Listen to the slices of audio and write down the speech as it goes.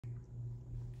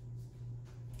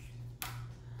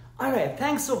Alright,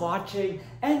 thanks for watching,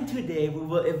 and today we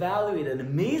will evaluate an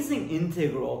amazing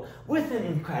integral with an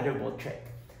incredible trick.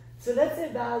 So let's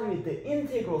evaluate the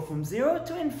integral from 0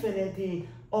 to infinity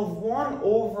of 1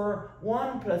 over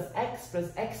 1 plus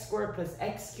x squared plus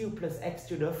x cubed plus x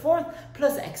to the fourth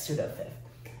plus x to the fifth.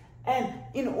 And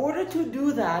in order to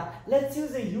do that, let's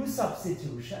use a u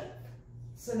substitution.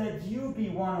 So let u be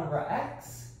 1 over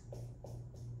x,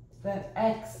 then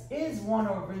x is 1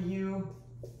 over u,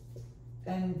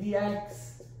 and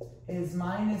dx is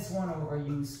minus 1 over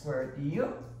u squared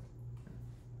du.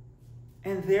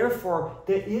 And therefore,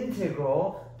 the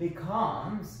integral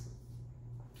becomes,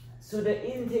 so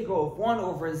the integral of 1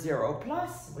 over 0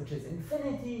 plus, which is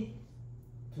infinity,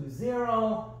 to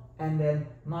 0, and then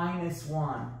minus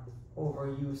 1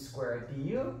 over u squared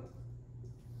du,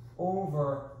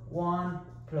 over 1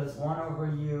 plus 1 over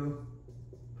u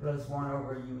plus 1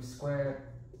 over u squared,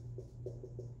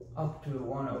 up to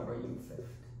 1 over u fifth.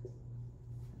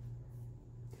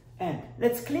 And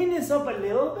let's clean this up a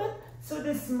little bit. So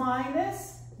this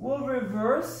minus will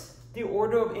reverse the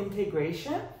order of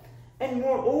integration. And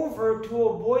moreover, to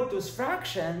avoid those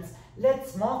fractions,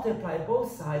 let's multiply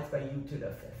both sides by u to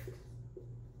the fifth.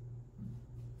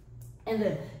 And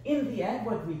then in the end,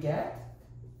 what we get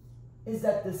is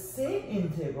that the same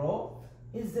integral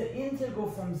is the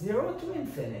integral from 0 to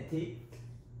infinity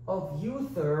of u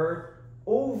third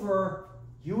over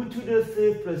u to the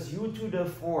fifth plus u to the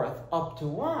fourth up to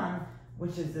 1,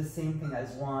 which is the same thing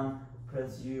as 1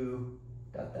 plus u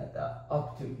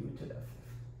up to u to the fifth.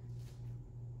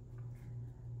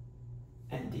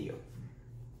 And du.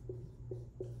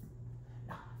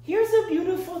 Now, here's a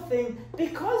beautiful thing.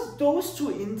 Because those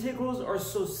two integrals are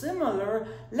so similar,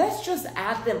 let's just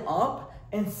add them up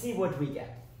and see what we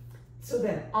get. So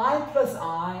then I plus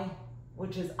I,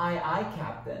 which is I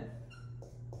captain,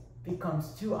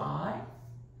 becomes 2i,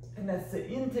 and that's the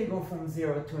integral from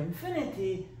 0 to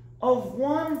infinity of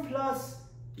 1 plus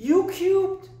u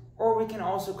cubed, or we can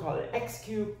also call it x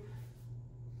cubed,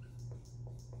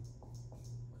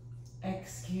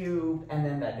 and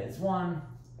then that is 1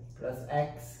 plus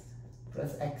x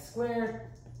squared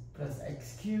plus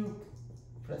x cubed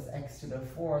plus x to the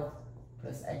fourth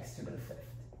plus x to the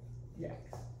fifth dx.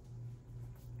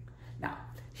 Now,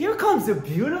 here comes the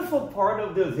beautiful part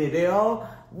of the video,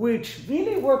 which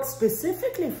really works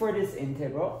specifically for this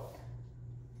integral.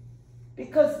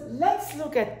 Because let's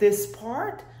look at this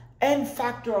part and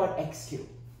factor out x cubed.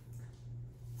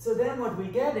 So then what we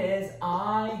get is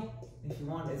I, if you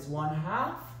want, is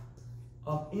 1/2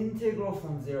 of integral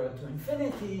from 0 to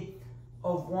infinity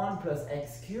of 1 plus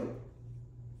x cubed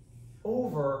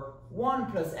over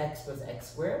 1 plus x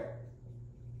squared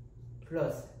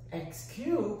plus x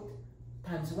cubed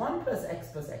times 1 plus x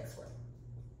squared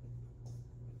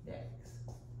dx.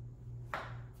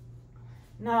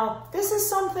 Now, this is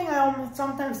something I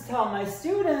sometimes tell my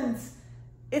students.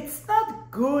 It's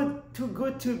not too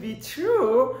good to be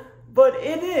true, but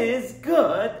it is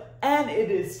good and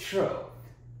it is true.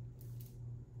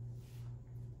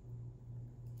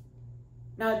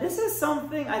 Now, this is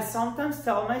something I sometimes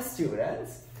tell my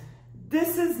students.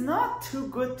 This is not too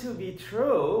good to be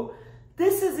true.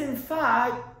 This is in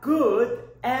fact good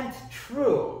and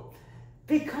true,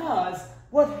 because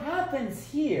what happens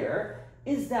here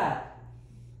is that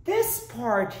this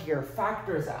part here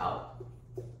factors out,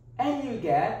 and you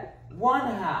get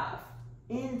 1/2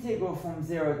 integral from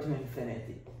 0 to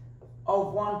infinity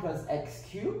of 1 plus x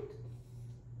cubed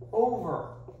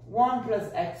over 1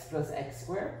 plus x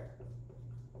squared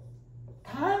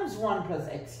times 1 plus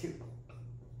x cubed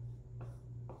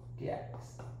dx.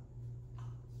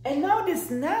 And now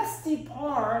this nasty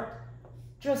part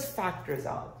just factors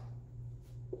out.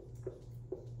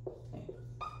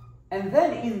 And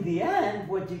then in the end,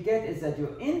 what you get is that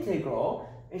your integral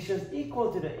is just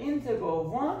equal to the integral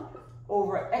of 1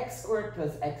 over x squared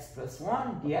plus x plus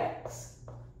 1 dx,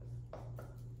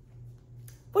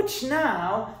 which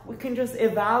now we can just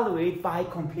evaluate by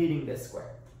completing the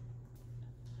square.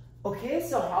 Okay,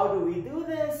 so how do we do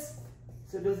this?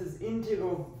 So this is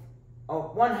integral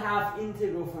of 1/2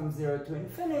 integral from 0 to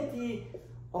infinity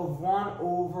of 1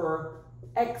 over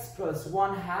x plus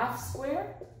 1/2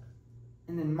 squared,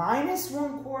 and then minus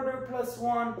 1/4 plus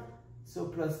 1, so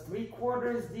plus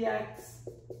 3/4 dx.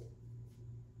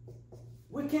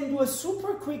 We can do a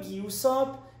super quick u sub,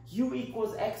 u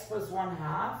equals x plus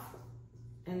 1/2,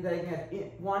 and then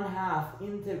get 1/2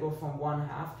 integral from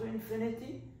 1/2 to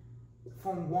infinity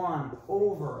from 1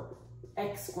 over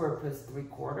x squared plus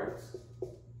 3/4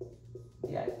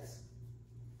 dx.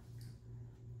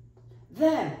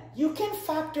 Then you can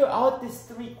factor out this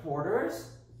 3/4.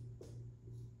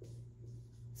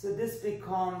 So this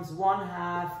becomes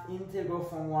 1/2 integral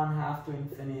from 1/2 to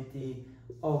infinity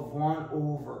of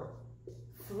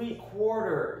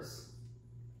 1/3/4.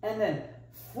 And then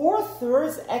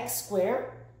 4/3 x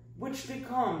squared, which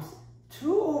becomes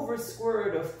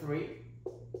 2/square root of 3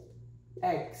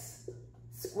 x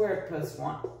squared plus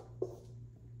 1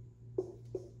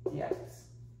 dx.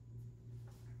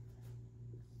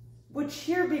 Which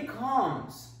here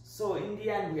becomes, so in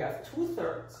the end we have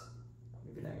 2/3.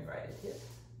 Maybe let me write it here.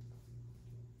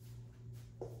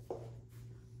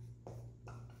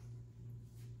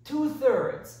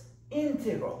 Two-thirds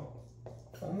integral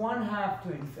from 1/2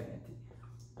 to infinity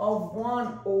of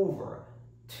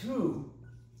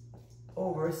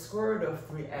 1/2/square root of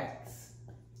 3x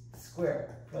squared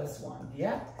plus 1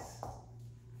 dx.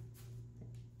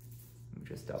 Let me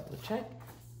just double check.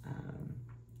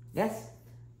 Yes.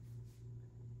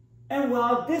 And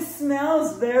while this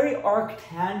smells very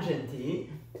arctangenty,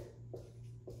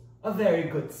 a very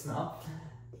good smell,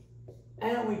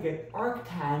 and we get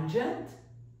arctangent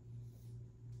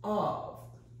of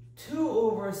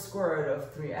 2/square root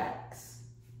of 3x.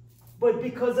 But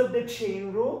because of the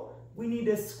chain rule, we need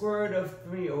a square root of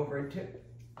 3/2.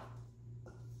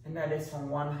 And that is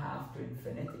from 1/2 to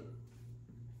infinity.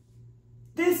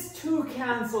 This 2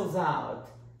 cancels out.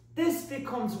 This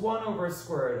becomes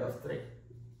 1/square root of 3.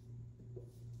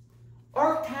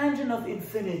 Arctangent of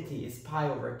infinity is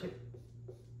pi/2.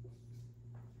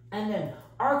 And then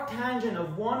arctangent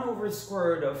of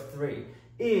 1/square root of 3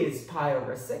 is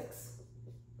pi/6.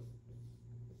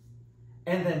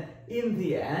 And then in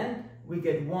the end, we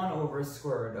get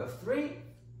 1/square root of 3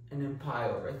 and then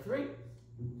pi/3.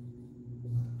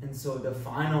 And so the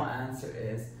final answer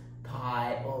is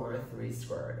pi/3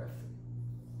 square root of 3.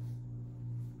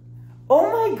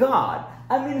 Oh my God!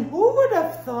 I mean, who would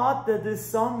have thought that this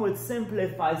sum would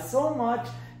simplify so much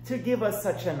to give us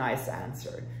such a nice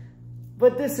answer?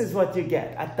 But this is what you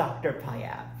get at Dr.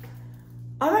 Payam.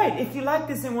 All right, if you like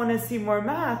this and want to see more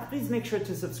math, please make sure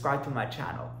to subscribe to my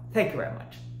channel. Thank you very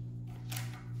much.